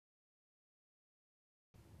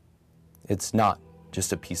It's not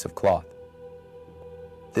just a piece of cloth.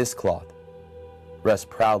 This cloth rests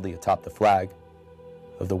proudly atop the flag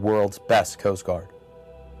of the world's best Coast Guard.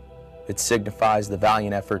 It signifies the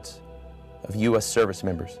valiant efforts of U.S. service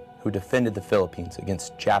members who defended the Philippines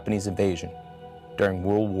against Japanese invasion during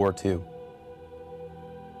World War II.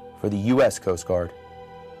 For the U.S. Coast Guard,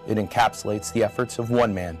 it encapsulates the efforts of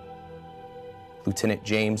one man, Lieutenant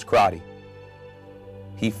James Crotty.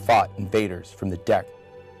 He fought invaders from the deck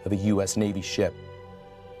of a U.S. Navy ship.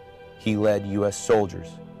 He led U.S. soldiers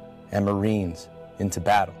and Marines into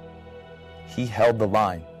battle. He held the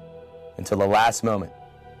line until the last moment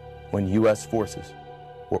when U.S. forces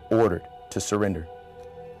were ordered to surrender.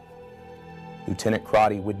 Lieutenant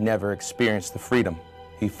Crotty would never experience the freedom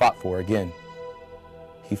he fought for again.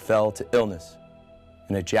 He fell to illness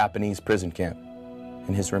in a Japanese prison camp,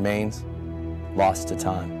 and his remains lost to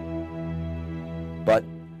time. But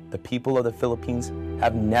the people of the Philippines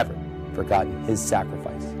have never forgotten his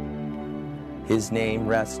sacrifice. His name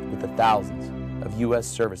rests with the thousands of U.S.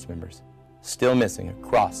 service members still missing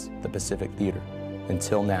across the Pacific Theater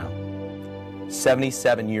until now.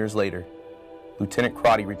 77 years later, Lieutenant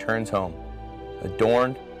Crotty returns home,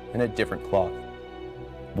 adorned in a different cloth,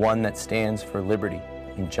 one that stands for liberty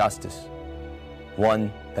and justice,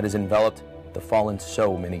 one that has enveloped the fallen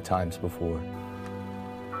so many times before,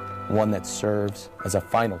 one that serves as a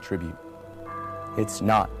final tribute. It's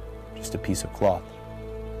not just a piece of cloth.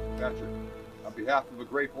 Patrick, on behalf of a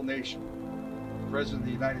grateful nation, the President of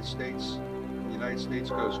the United States and the United States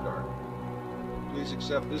Coast Guard, please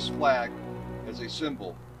accept this flag as a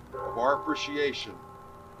symbol of our appreciation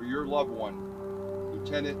for your loved one,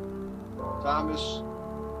 Lieutenant Thomas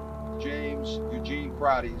James Eugene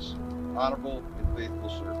Crotty's honorable and faithful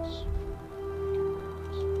service.